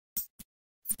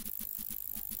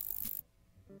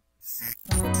Who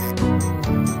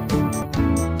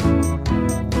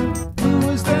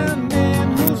was the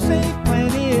man who'll save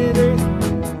planet Earth?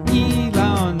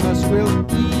 Elon Musk will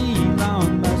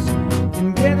Elon Musk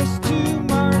and get us to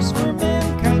Mars for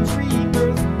mankind's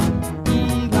rebirth.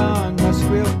 Elon Musk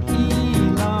will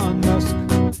Elon Musk.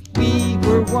 We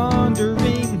were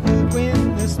wondering who'd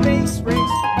win the space race.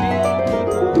 Maybe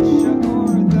Russia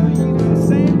or the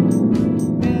USA.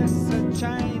 NASA,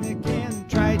 China can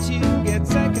try to get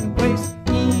second place.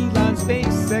 Elon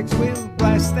SpaceX will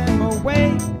blast them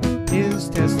away. His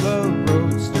Tesla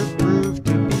Roadster proved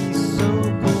to be so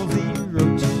cool.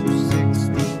 0 to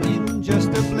 60 in just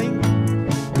a blink.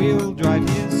 We'll drive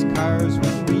his cars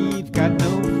when we